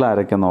വ്യക്തികൾ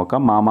ആരൊക്കെ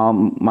നോക്കാം.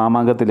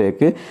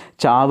 മാമാങ്കത്തിലേക്ക്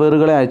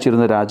ചാവേറുകളെ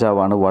അയച്ചിരുന്ന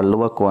രാജാവാണ്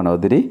വള്ളുവ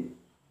കോനോതിരി.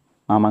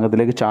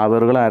 മാമാങ്കത്തിലേക്ക്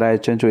ചാവേറുകൾ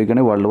ആരയച്ചെന്ന്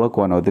ചോദിക്കുകയാണെങ്കിൽ വള്ളുവ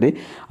കോനോതിരി.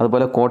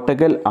 അതുപോലെ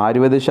കോട്ടക്കൽ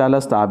ആയുർവേദശാല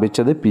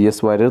സ്ഥാപിച്ചത് PS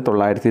വാര്യർ.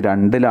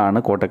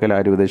 1902 കോട്ടക്കൽ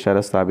ആയുർവേദശാല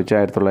സ്ഥാപിച്ച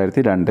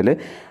 1902.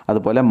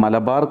 അതുപോലെ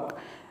മലബാർ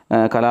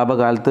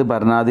കലാപകാലത്ത്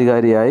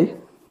ഭരണാധികാരിയായി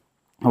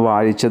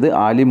വാഴിച്ചത്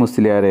ആലി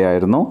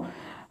മുസ്ലിയാരെയായിരുന്നു.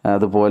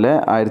 അതുപോലെ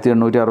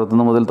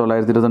 1861 മുതൽ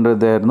 1922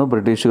 ഇദ്ദേഹമായിരുന്നു.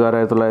 ബ്രിട്ടീഷുകാർ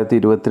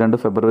 1922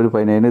 ഫെബ്രുവരി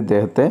 17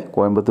 ഇദ്ദേഹത്തെ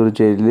കോയമ്പത്തൂർ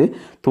ജയിലിൽ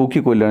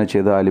തൂക്കിക്കൊല്ലുകയാണ്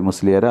ചെയ്തത് ആലി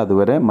മുസ്ലിയാർ.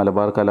 അതുവരെ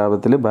മലബാർ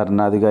കലാപത്തിൽ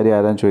ഭരണാധികാരി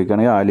ആരാന്ന്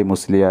ചോദിക്കുകയാണെങ്കിൽ ആലി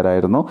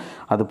മുസ്ലിയാരായിരുന്നു.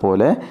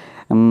 അതുപോലെ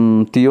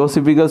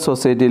തിയോസഫിക്കൽ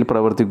സൊസൈറ്റിയിൽ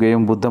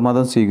പ്രവർത്തിക്കുകയും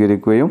ബുദ്ധമതം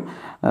സ്വീകരിക്കുകയും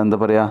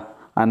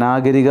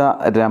അനാഗരിക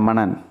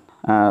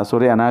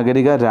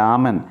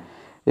രാമൻ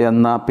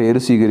എന്ന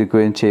പേര്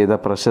സ്വീകരിക്കുകയും ചെയ്ത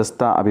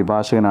പ്രശസ്ത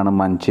അഭിഭാഷകനാണ്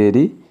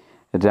മഞ്ചേരി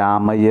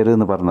രാമയ്യർ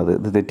എന്ന് പറഞ്ഞത്.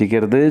 ഇത്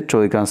തെറ്റിക്കരുത്,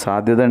 ചോദിക്കാൻ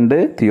സാധ്യതയുണ്ട്.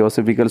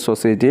 തിയോസഫിക്കൽ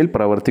സൊസൈറ്റിയിൽ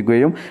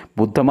പ്രവർത്തിക്കുകയും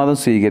ബുദ്ധമതം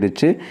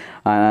സ്വീകരിച്ച്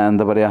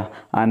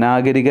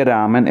അനാഗരിക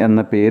രാമൻ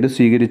എന്ന പേര്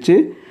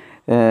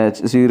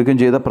സ്വീകരിക്കുകയും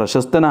ചെയ്ത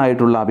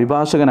പ്രശസ്തനായിട്ടുള്ള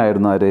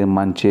അഭിഭാഷകനായിരുന്നു ആര്?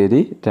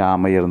 മഞ്ചേരി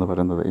രാമയ്യർ എന്ന്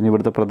പറയുന്നത്. ഇനി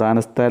ഇവിടുത്തെ പ്രധാന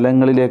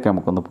സ്ഥലങ്ങളിലേക്ക്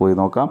നമുക്കൊന്ന് പോയി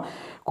നോക്കാം.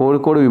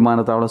 കോഴിക്കോട്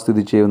വിമാനത്താവളം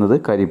സ്ഥിതി ചെയ്യുന്നത്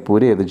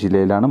കരിപ്പൂർ ഏത്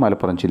ജില്ലയിലാണ്?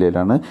 മലപ്പുറം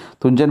ജില്ലയിലാണ്.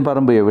 തുഞ്ചൻ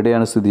പറമ്പ്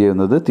എവിടെയാണ് സ്ഥിതി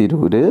ചെയ്യുന്നത്?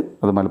 തിരൂർ,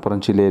 അത്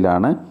മലപ്പുറം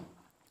ജില്ലയിലാണ്.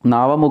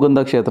 നാവമുകുന്ദ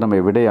ക്ഷേത്രം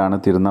എവിടെയാണ്?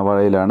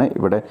 തിരുനാവായയിലാണ്.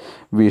 ഇവിടെ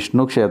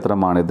വിഷ്ണു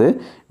ക്ഷേത്രമാണിത്.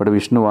 ഇവിടെ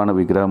വിഷ്ണുവാണ്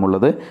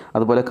വിഗ്രഹമുള്ളത്.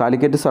 അതുപോലെ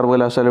കാലിക്കറ്റ്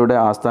സർവകലാശാലയുടെ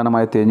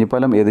ആസ്ഥാനമായ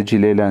തേഞ്ഞിപ്പാലം ഏത്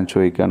ജില്ലയിലാണെന്ന്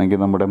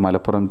ചോദിക്കുകയാണെങ്കിൽ നമ്മുടെ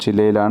മലപ്പുറം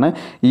ജില്ലയിലാണ്.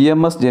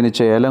 EMS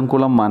ജനിച്ച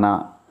ഏലംകുളം മന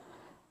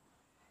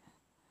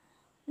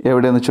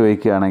എവിടെയെന്ന്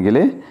ചോദിക്കുകയാണെങ്കിൽ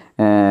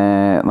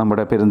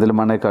നമ്മുടെ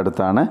പെരിന്തൽമണ്ണയ്ക്ക്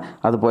അടുത്താണ്.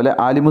 അതുപോലെ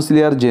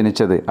ആലിമുസ്ലിയാർ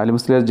ജനിച്ചത്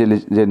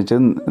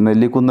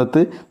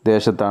നെല്ലിക്കുന്നത്ത്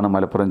ദേശത്താണ്,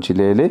 മലപ്പുറം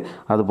ജില്ലയിൽ.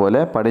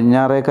 അതുപോലെ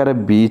പടിഞ്ഞാറേക്കര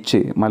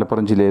ബീച്ച്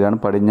മലപ്പുറം ജില്ലയിലാണ്.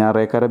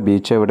 പടിഞ്ഞാറേക്കര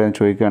ബീച്ച് എവിടെയെന്ന്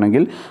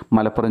ചോദിക്കുകയാണെങ്കിൽ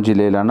മലപ്പുറം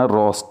ജില്ലയിലാണ്.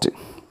 റോസ്റ്റ്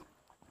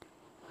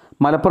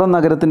മലപ്പുറം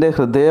നഗരത്തിൻ്റെ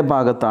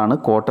ഹൃദയഭാഗത്താണ്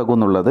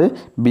കോട്ടകുന്നുള്ളത്.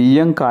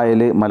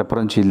 ബിയ്യംകായൽ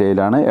മലപ്പുറം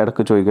ജില്ലയിലാണ്.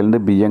 ഇടയ്ക്ക് ചോദിക്കലുണ്ട്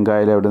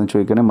ബിയ്യംകായൽ എവിടെയെന്ന്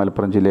ചോദിക്കുകയാണെങ്കിൽ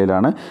മലപ്പുറം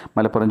ജില്ലയിലാണ്.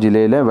 മലപ്പുറം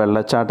ജില്ലയിലെ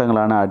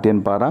വെള്ളച്ചാട്ടങ്ങളാണ്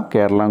ആട്യൻപാറ,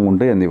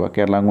 കേരളാംകുണ്ട് എന്നിവ.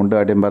 കേരളാംകുണ്ട്,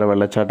 ആട്യൻപാറ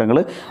വെള്ളച്ചാട്ടങ്ങൾ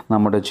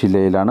നമ്മുടെ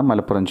ജില്ലയിലാണ്,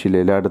 മലപ്പുറം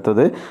ജില്ലയിൽ.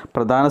 അടുത്തത്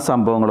പ്രധാന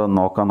സംഭവങ്ങളൊന്ന്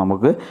നോക്കാം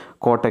നമുക്ക്.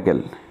 കോട്ടക്കൽ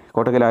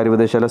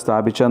ആയുർവേദശാല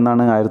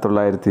സ്ഥാപിച്ചതെന്നാണ്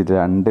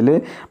 1902.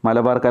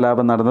 മലബാർ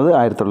കലാപം നടന്നത്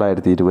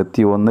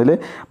 1921.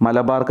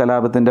 മലബാർ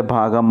കലാപത്തിൻ്റെ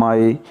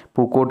ഭാഗമായി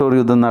പൂക്കോട്ടൂർ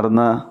യുദ്ധം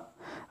നടന്നത്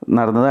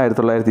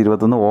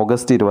 1921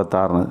 ഓഗസ്റ്റ്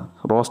 26.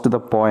 റോസ്റ്റ് ദ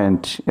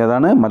പോയിന്റ്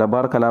ഏതാണ്?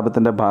 മലബാർ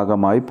കലാപത്തിൻ്റെ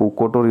ഭാഗമായി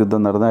പൂക്കോട്ടൂർ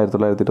യുദ്ധം നടന്നത്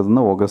 1921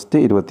 ഓഗസ്റ്റ്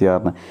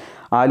 26.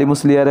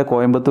 ആലിമുസ്ലിയാരെ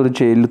കോയമ്പത്തൂർ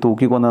ജയിലിൽ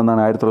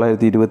തൂക്കിക്കൊന്നതെന്നാണ്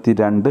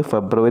 1922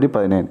 ഫെബ്രുവരി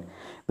 17.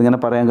 ഇതിങ്ങനെ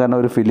പറയാൻ കാരണം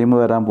ഒരു ഫിലിം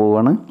വരാൻ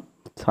പോവുകയാണ്,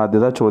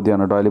 സാധ്യത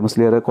ചോദ്യമാണ് കേട്ടോ.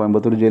 ആലിമുസ്ലിയാരെ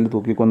കോയമ്പത്തൂർ ജയിലിൽ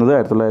തൂക്കിക്കൊന്നത്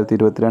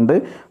 1922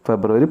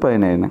 ഫെബ്രുവരി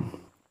 17.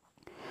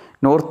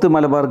 നോർത്ത്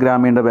മലബാർ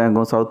ഗ്രാമീണ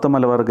ബാങ്കും സൗത്ത്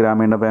മലബാർ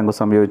ഗ്രാമീണ ബാങ്കും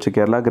സംയോജിച്ച്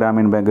കേരള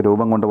ഗ്രാമീൺ ബാങ്ക്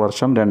രൂപം കൊണ്ട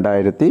വർഷം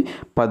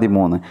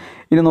 2013.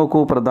 ഇനി നോക്കൂ,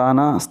 പ്രധാന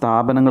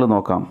സ്ഥാപനങ്ങൾ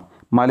നോക്കാം.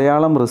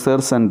 മലയാളം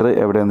റിസർച്ച് സെൻറ്റർ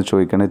എവിടെയെന്ന്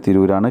ചോദിക്കുകയാണെങ്കിൽ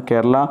തിരൂരാണ്.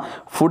 കേരള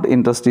വുഡ്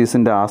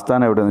ഇൻഡസ്ട്രീസിൻ്റെ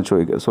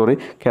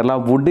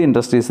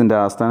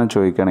ആസ്ഥാനം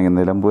ചോദിക്കുകയാണെങ്കിൽ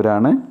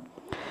നിലമ്പൂരാണ്.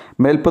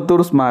 മേൽപ്പത്തൂർ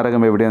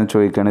സ്മാരകം എവിടെയെന്ന്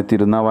ചോദിക്കുകയാണെങ്കിൽ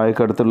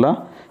തിരുനാവായക്കടുത്തുള്ള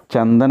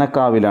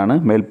ചന്ദനക്കാവിലാണ്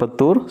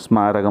മേൽപ്പത്തൂർ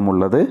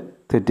സ്മാരകമുള്ളത്.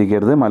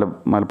 തെറ്റിക്കരുത്,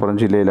 മലപ്പുറം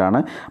ജില്ലയിലാണ്.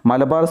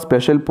 മലബാർ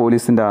സ്പെഷ്യൽ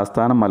പോലീസിൻ്റെ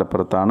ആസ്ഥാനം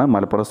മലപ്പുറത്താണ്.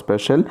 മലപ്പുറം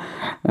സ്പെഷ്യൽ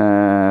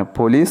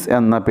പോലീസ്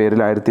എന്ന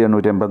പേരിൽ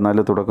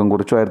 1884 തുടക്കം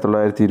കുറിച്ചു.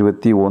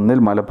 1921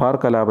 മലബാർ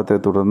കലാപത്തെ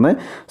തുടർന്ന്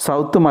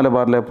സൗത്ത്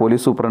മലബാറിലെ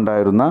പോലീസ്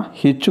സൂപ്രണ്ടായിരുന്ന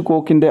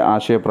ഹിച്ച്കോക്കിൻ്റെ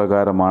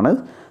ആശയപ്രകാരമാണ്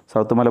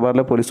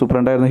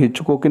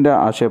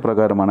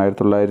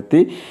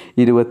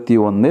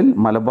 1921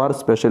 മലബാർ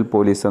സ്പെഷ്യൽ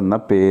പോലീസ് എന്ന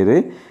പേര്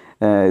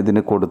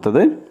ഇതിന്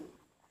കൊടുത്തത്.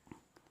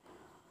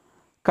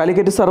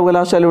 കാലിക്കറ്റ്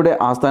സർവകലാശാലയുടെ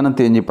ആസ്ഥാനം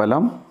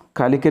തേഞ്ഞിപ്പാലം.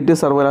 കാലിക്കറ്റ്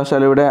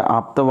സർവകലാശാലയുടെ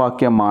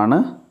ആപ്തവാക്യമാണ്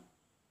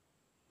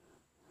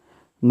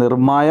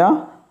നിർമായ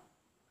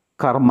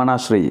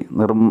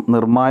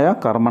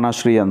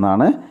കർമ്മണശ്രീ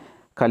എന്നാണ്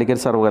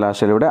കാലിക്കറ്റ്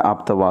സർവകലാശാലയുടെ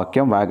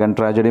ആപ്തവാക്യം. Wagen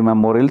tragedy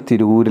memorial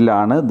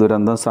തിരൂരിലാണ്.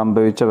 ദുരന്തം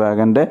സംഭവിച്ച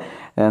വാഗൻ്റെ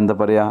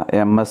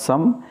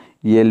MSM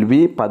LV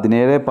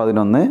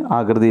 1711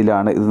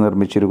 ആകൃതിയിലാണ് ഇത്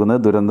നിർമ്മിച്ചിരിക്കുന്നത്.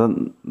 ദുരന്തം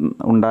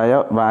ഉണ്ടായ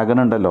വാഗൺ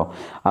ഉണ്ടല്ലോ,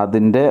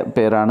 അതിൻ്റെ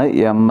പേരാണ്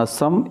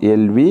MSM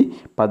LV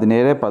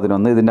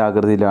 1711. ഇതിൻ്റെ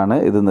ആകൃതിയിലാണ്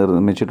ഇത്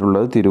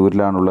നിർമ്മിച്ചിട്ടുള്ളത്.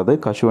 തിരൂരിലാണുള്ളത്.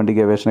 കശുവണ്ടി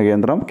ഗവേഷണ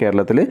കേന്ദ്രം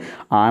കേരളത്തിൽ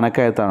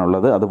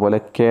ആനക്കയത്താണുള്ളത്. അതുപോലെ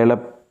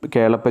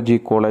Kelappaji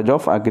college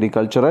of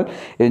agricultural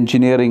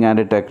engineering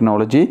and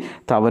technology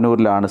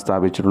തവനൂരിലാണ്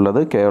സ്ഥാപിച്ചിട്ടുള്ളത്.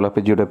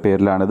 കേളപ്പജിയുടെ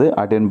പേരിലാണിത്.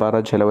 അടിയൻപാറ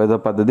ജലവൈദ്യുത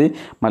പദ്ധതി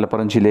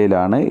മലപ്പുറം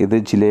ജില്ലയിലാണ്. ഇത്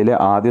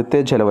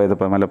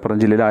മലപ്പുറം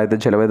ജില്ലയിലെ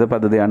ആദ്യത്തെ ജലവൈദ്യുത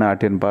പദ്ധതിയാണ്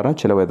ആട്യൻപാറ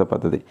ജലവൈദ്യുത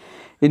പദ്ധതി.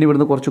 ഇനി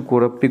ഇവിടുന്ന് കുറച്ച്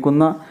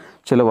കുഴപ്പിക്കുന്ന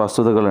ചില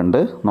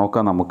വസ്തുതകളുണ്ട്,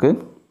 നോക്കാം നമുക്ക്.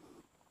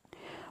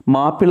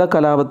 മാപ്പിള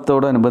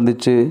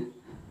കലാപത്തോടനുബന്ധിച്ച്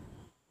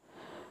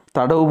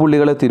തടവ്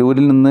പുള്ളികളെ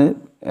തിരൂരിൽ നിന്ന്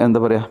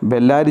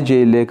ബെല്ലാരി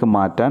ജയിലിലേക്ക്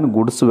മാറ്റാൻ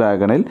ഗുഡ്സ്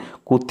വാഗണിൽ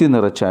കുത്തി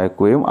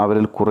നിറച്ചയക്കുകയും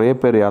അവരിൽ കുറേ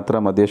പേർ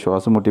യാത്രാമധ്യേ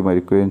ശ്വാസം മുട്ടി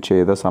മരിക്കുകയും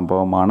ചെയ്ത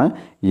സംഭവമാണ്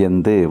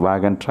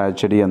വാഗൺ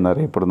ട്രാജഡി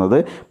എന്നറിയപ്പെടുന്നത്.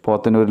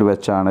 പോത്തന്നൂരിൽ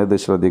വെച്ചാണ് ഇത്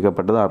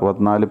ശ്രദ്ധിക്കപ്പെട്ടത്.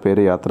 64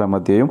 പേര്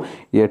യാത്രാമധ്യേയും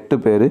 8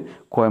 പേര്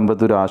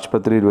കോയമ്പത്തൂർ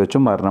ആശുപത്രിയിൽ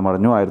വെച്ചും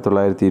മരണമടഞ്ഞു.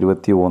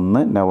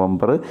 1921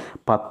 നവംബർ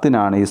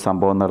 10 ഈ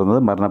സംഭവം നടന്നത്.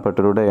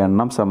 മരണപ്പെട്ടവരുടെ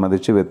എണ്ണം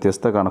സംബന്ധിച്ച്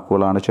വ്യത്യസ്ത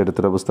കണക്കുകളാണ്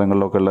ചരിത്ര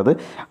പുസ്തകങ്ങളിലൊക്കെ ഉള്ളത്,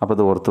 അപ്പോൾ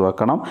ഇത് ഓർത്തു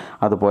വെക്കണം.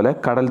 അതുപോലെ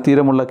കടൽ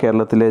തീരമുള്ള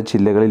കേരളത്തിലെ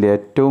ജില്ലകളിൽ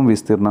ഏറ്റവും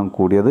വിസ്തീർണം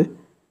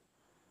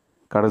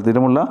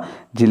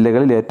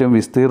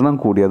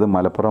കൂടിയത്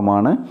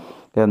മലപ്പുറമാണ്.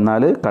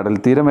 എന്നാൽ കടൽ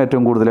തീരം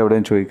ഏറ്റവും കൂടുതൽ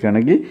എവിടെയും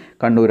ചോദിക്കുകയാണെങ്കിൽ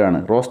കണ്ണൂരാണ്.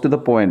 റോസ്റ്റ് ദ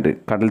പോയിന്റ്,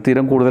 കടൽ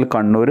തീരം കൂടുതൽ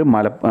കണ്ണൂർ,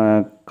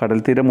 കടൽ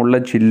തീരമുള്ള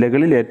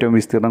ജില്ലകളിൽ ഏറ്റവും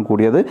വിസ്തീർണം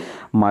കൂടിയത്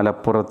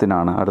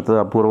മലപ്പുറത്തിനാണ്. അടുത്തത്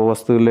അപൂർവ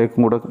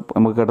വസ്തുക്കളിലേക്കും കൂടെ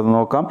നമുക്ക് കിടന്ന്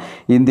നോക്കാം.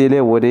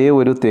 ഇന്ത്യയിലെ ഒരേ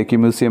ഒരു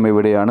തേക്ക് മ്യൂസിയം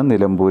എവിടെയാണ്?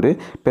 നിലമ്പൂർ.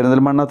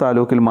 പെരിന്തൽമണ്ണ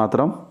താലൂക്കിൽ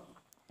മാത്രം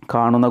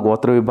കാണുന്ന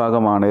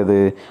ഗോത്രവിഭാഗമാണേത്?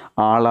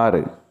 ആളാർ.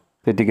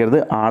 തെറ്റിക്കരുത്,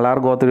 ആളാർ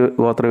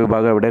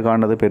ഗോത്രവിഭാഗം എവിടെ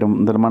കാണുന്നത്?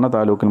 പെരിന്തൽമണ്ണ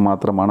താലൂക്കിൽ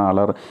മാത്രമാണ്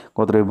ആളാർ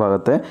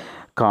ഗോത്രവിഭാഗത്തെ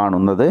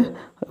കാണുന്നത്.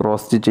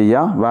 റോസ്റ്റ്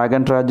ചെയ്യുക.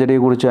 വാഗൺ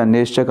ട്രാജഡിയെക്കുറിച്ച്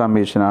അന്വേഷിച്ച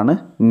കമ്മീഷനാണ്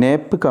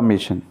നേപ്പ്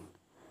കമ്മീഷൻ.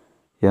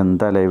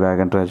 എന്താല്ലേ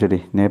wagon tragedy?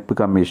 Knapp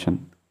commission.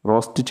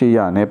 Roast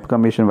ചെയ്യുക. നേപ്പ്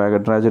കമ്മീഷൻ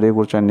വാഗൺ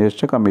ട്രാജഡിയെക്കുറിച്ച്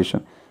അന്വേഷിച്ച കമ്മീഷൻ.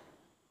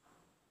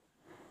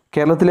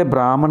 കേരളത്തിലെ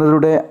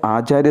ബ്രാഹ്മണരുടെ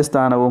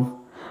ആചാര്യസ്ഥാനവും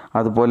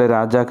അതുപോലെ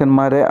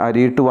രാജാക്കന്മാരെ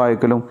അരിയിട്ട്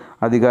വായിക്കലും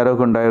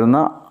അധികാരമൊക്കെ ഉണ്ടായിരുന്ന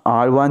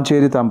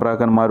ആഴ്വാഞ്ചേരി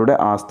തമ്പ്രാക്കന്മാരുടെ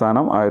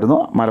ആസ്ഥാനം ആയിരുന്നു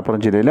മലപ്പുറം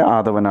ജില്ലയിലെ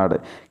ആദവനാട്.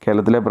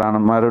 കേരളത്തിലെ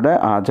ബ്രാഹ്മണന്മാരുടെ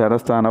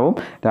ആചാരസ്ഥാനവും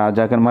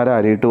രാജാക്കന്മാരെ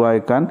അരിയിട്ട്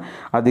വായിക്കാൻ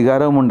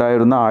അധികാരവും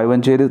ഉണ്ടായിരുന്ന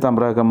ആഴ്വാഞ്ചേരി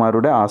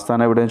തമ്പ്രാക്കന്മാരുടെ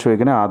ആസ്ഥാനം എവിടെയെന്ന്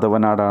ചോദിക്കുന്നത്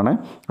ആദവനാടാണ്.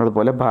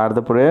 അതുപോലെ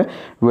ഭാരതപ്പുഴയെ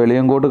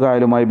വെളിയങ്കോട്ട്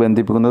കായലുമായി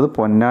ബന്ധിപ്പിക്കുന്നത്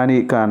പൊന്നാനി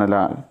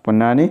കനാലാണ്.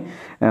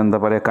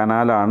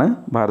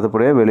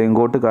 ഭാരതപ്പുഴയെ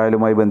വെളിയങ്കോട്ട്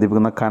കായലുമായി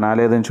ബന്ധിപ്പിക്കുന്ന കനാൽ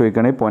ഏതെന്ന്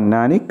ചോദിക്കുകയാണെങ്കിൽ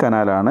പൊന്നാനി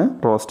കനാലാണ്.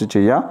 റോസ്റ്റ്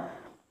ചെയ്യുക.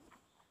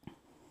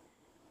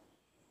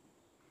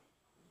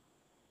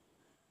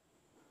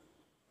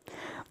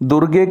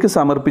 ദുർഗയ്ക്ക്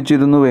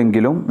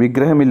സമർപ്പിച്ചിരുന്നുവെങ്കിലും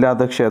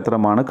വിഗ്രഹമില്ലാത്ത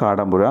ക്ഷേത്രമാണ്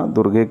കാടമ്പുഴ.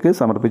 ദുർഗയ്ക്ക്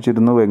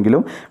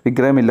സമർപ്പിച്ചിരുന്നുവെങ്കിലും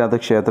വിഗ്രഹമില്ലാത്ത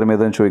ക്ഷേത്രം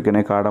ഏതെന്ന്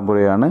ചോദിക്കണേ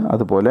കാടമ്പുഴയാണ്.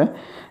 അതുപോലെ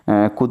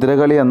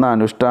കുതിരകളി എന്ന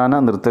അനുഷ്ഠാന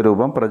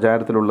നൃത്തരൂപം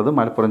പ്രചാരത്തിലുള്ളത്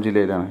മലപ്പുറം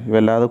ജില്ലയിലാണ്.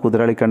 ഇവല്ലാതെ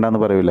കുതിര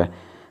കളിക്കണ്ടെന്ന് പറയൂലേ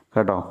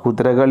കേട്ടോ.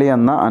 കുതിരകളി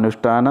എന്ന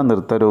അനുഷ്ഠാന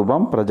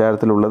നൃത്തരൂപം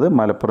പ്രചാരത്തിലുള്ളത്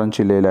മലപ്പുറം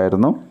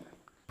ജില്ലയിലായിരുന്നു.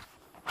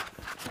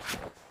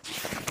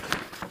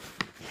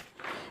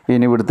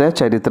 ഇനി ഇവിടുത്തെ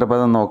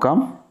ചരിത്രപദം നോക്കാം.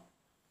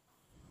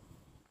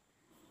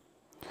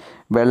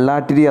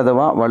 വെള്ളാട്ടിരി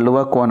അഥവാ വള്ളുവ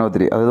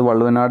കോനോതിരി, അതായത്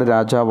വള്ളുവനാട്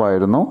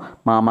രാജാവായിരുന്നു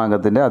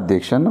മാമാങ്കത്തിൻ്റെ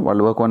അധ്യക്ഷൻ.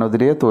 വള്ളുവ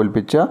കോനോതിരിയെ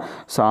തോൽപ്പിച്ച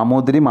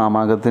സാമൂതിരി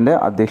മാമാങ്കത്തിൻ്റെ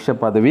അധ്യക്ഷ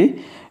പദവി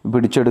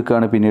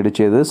പിടിച്ചെടുക്കുകയാണ് പിന്നീട്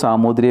ചെയ്തത്.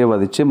 സാമൂതിരിയെ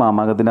വധിച്ച്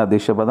മാമാങ്കത്തിൻ്റെ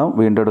അധ്യക്ഷ പദം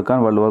വീണ്ടെടുക്കാൻ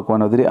വള്ളുവ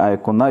കോനോതിരി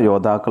അയക്കുന്ന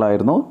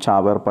യോദ്ധാക്കളായിരുന്നു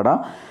ചാവേർപ്പട.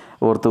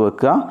 ഓർത്തു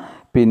വെക്കുക.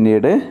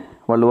 പിന്നീട്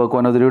വള്ളുവ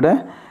കോനോതിരിയുടെ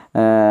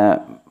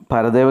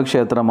പരദേവ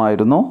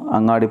ക്ഷേത്രമായിരുന്നു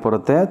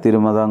അങ്ങാടിപ്പുറത്തെ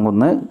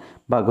തിരുമതാംകുന്ന്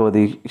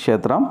ഭഗവതി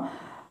ക്ഷേത്രം.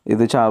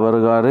 ഇത്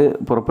ചാവറുകാർ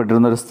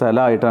പുറപ്പെട്ടിരുന്നൊരു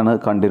സ്ഥലമായിട്ടാണ്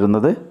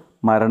കണ്ടിരുന്നത്.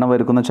 മരണം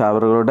വരുക്കുന്ന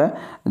ചാവറുകളുടെ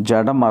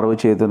ജഡം മറവ്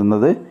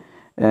ചെയ്തിരുന്നത്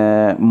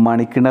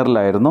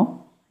മണിക്കിണറിലായിരുന്നു.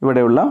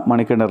 ഇവിടെയുള്ള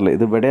മണിക്കിണറിൽ,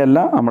 ഇത് ഇവിടെയല്ല,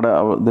 നമ്മുടെ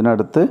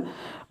ഇതിനടുത്ത്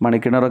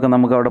മണിക്കിണറൊക്കെ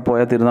നമുക്ക് അവിടെ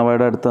പോയാൽ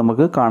തിരുനാവായുടെ അടുത്ത്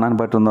നമുക്ക് കാണാൻ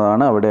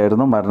പറ്റുന്നതാണ്.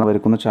 അവിടെയായിരുന്നു മരണം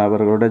വരുന്ന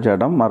ചാവറുകളുടെ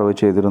ജഡം മറവ്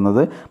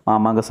ചെയ്തിരുന്നത്.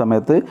 മാമാങ്ക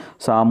സമയത്ത്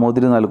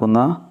സാമൂതിരി നൽകുന്ന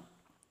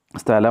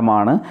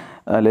സ്ഥലമാണ്,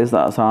 അല്ലെങ്കിൽ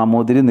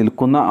സാമൂതിരി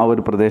നിൽക്കുന്ന ആ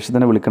ഒരു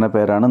പ്രദേശത്തിനെ വിളിക്കുന്ന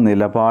പേരാണ്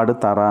നിലപാട്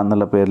തറ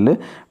എന്നുള്ള പേരിൽ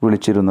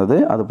വിളിച്ചിരുന്നത്.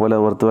 അതുപോലെ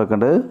ഓർത്ത്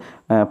വെക്കേണ്ടത്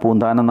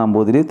പൂന്താനം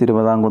നമ്പൂതിരി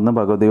തിരുവിതാംകുന്ന്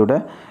ഭഗവതിയുടെ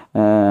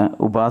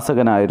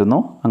ഉപാസകനായിരുന്നു.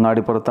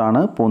 അങ്ങാടിപ്പുറത്താണ്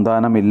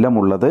പൂന്താനം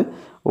ഇല്ലമുള്ളത്.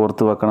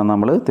 ഓർത്ത് വെക്കണം,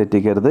 നമ്മൾ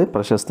തെറ്റിക്കരുത്.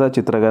 പ്രശസ്ത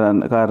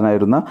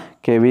ചിത്രകാരനായിരുന്ന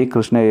KV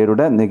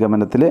കൃഷ്ണയ്യരുടെ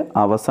നിഗമനത്തിൽ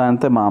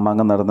അവസാനത്തെ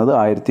മാമാങ്കം നടന്നത്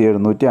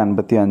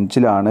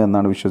 1755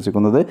 എന്നാണ്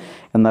വിശ്വസിക്കുന്നത്.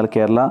 എന്നാൽ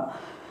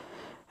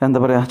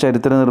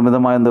ചരിത്ര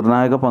നിർമ്മിതമായ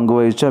നിർണായക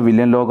പങ്കുവഹിച്ച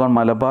വില്യം ലോഗൺ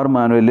മലബാർ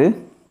മാനുവൽ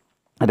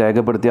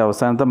രേഖപ്പെടുത്തിയ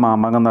അവസാനത്തെ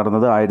മാമാങ്കം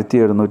നടന്നത്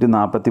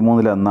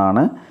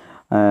 1743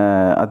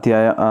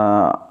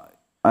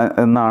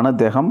 എന്നാണ്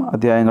അദ്ദേഹം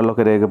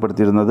അധ്യായങ്ങളിലൊക്കെ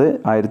രേഖപ്പെടുത്തിയിരുന്നത്.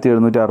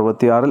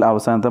 1766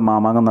 അവസാനത്തെ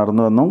മാമാങ്കം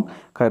നടന്നുവെന്നും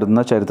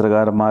കരുതുന്ന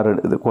ചരിത്രകാരന്മാർ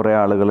കുറേ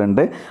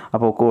ആളുകളുണ്ട്.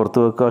 അപ്പോൾ ഓർത്ത്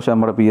വെക്കുക. പക്ഷേ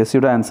നമ്മുടെ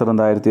PSCയുടെ ആൻസർ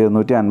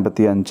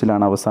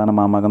 1755 അവസാന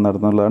മാമാങ്കം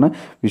നടന്നുള്ളതാണ്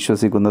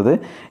വിശ്വസിക്കുന്നത്.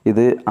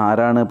 ഇത്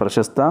ആരാണ്?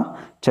 പ്രശസ്ത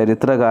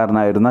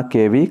ചരിത്രകാരനായിരുന്ന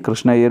KV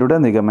കൃഷ്ണയ്യരുടെ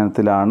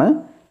നിഗമനത്തിലാണ്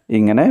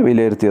ഇങ്ങനെ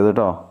വിലയിരുത്തിയത്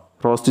കേട്ടോ.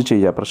 റോസ്റ്റ്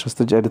ചെയ്യുക. പ്രശസ്ത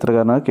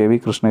ചരിത്രകാരനായ KV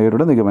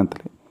കൃഷ്ണയ്യരുടെ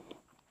നിഗമനത്തിൽ.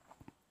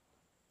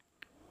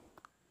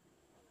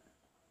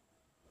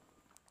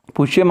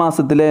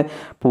 പുഷ്യമാസത്തിലെ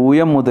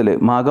പൂയം മുതൽ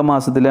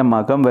മാഘമാസത്തിലെ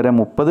മകം വരെ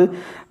 30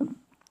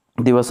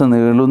 ദിവസം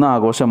നീളുന്ന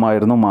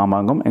ആഘോഷമായിരുന്നു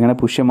മാമാങ്കം. എങ്ങനെ?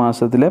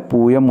 പുഷ്യമാസത്തിലെ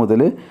പൂയം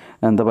മുതൽ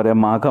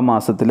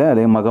മാഘമാസത്തിലെ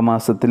അല്ലെങ്കിൽ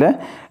മകമാസത്തിലെ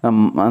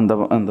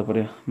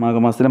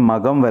മാഘമാസത്തിലെ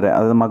മകം വരെ,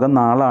 അതായത് മകം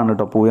നാളാണ്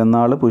കേട്ടോ.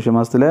 പൂയംനാൾ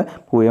പുഷ്യമാസത്തിലെ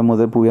പൂയം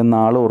മുതൽ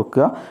പൂയംനാൾ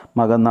ഓർക്കുക.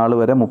 മകംനാൾ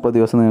വരെ 30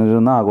 ദിവസം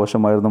നീളുന്ന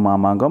ആഘോഷമായിരുന്നു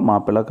മാമാങ്കം.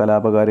 മാപ്പിള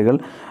കലാപകാരികൾ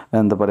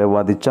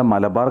വധിച്ച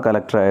മലബാർ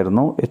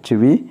കലക്ടറായിരുന്നു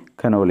HV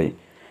കനോലി.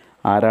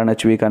 ആരാണ്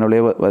HV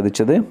കനോലിയെ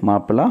വധിച്ചത്?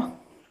 മാപ്പിള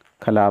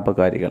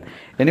കലാപകാരികൾ.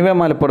 എനിവേ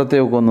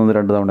മലപ്പുറത്തേക്ക്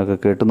 1-2 തവണയൊക്കെ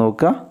കേട്ട്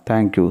നോക്കുക.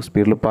 Thank you.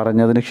 സ്പീഡിൽ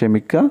പറഞ്ഞതിന്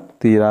ക്ഷമിക്കുക,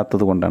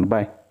 തീരാത്തത് കൊണ്ടാണ്.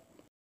 ബൈ.